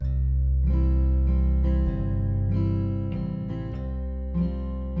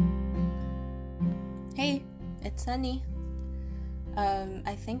Sunny.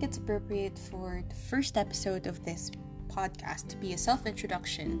 I think it's appropriate for the first episode of this podcast to be a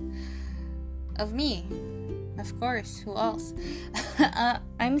self-introduction of me. Of course, who else?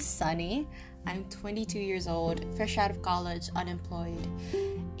 I'm Sunny. I'm 22 years old, fresh out of college, unemployed,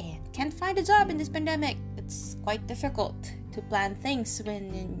 and can't find a job in this pandemic. It's quite difficult to plan things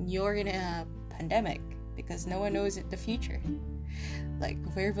when you're in a pandemic because no one knows the future. Like,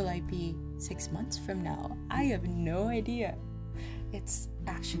 where will I be 6 months from now? I have no idea. It's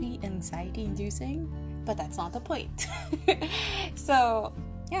actually anxiety-inducing, but that's not the point. So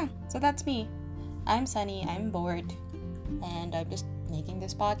that's me. I'm Sunny, I'm bored, and I'm just making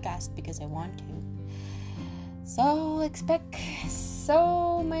this podcast because I want to. So expect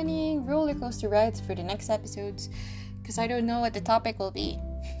so many roller coaster rides for the next episodes because I don't know what the topic will be.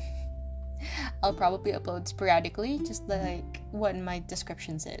 I'll probably upload sporadically, just like what my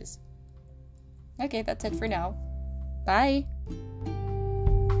description says. Okay, that's it for now. Bye!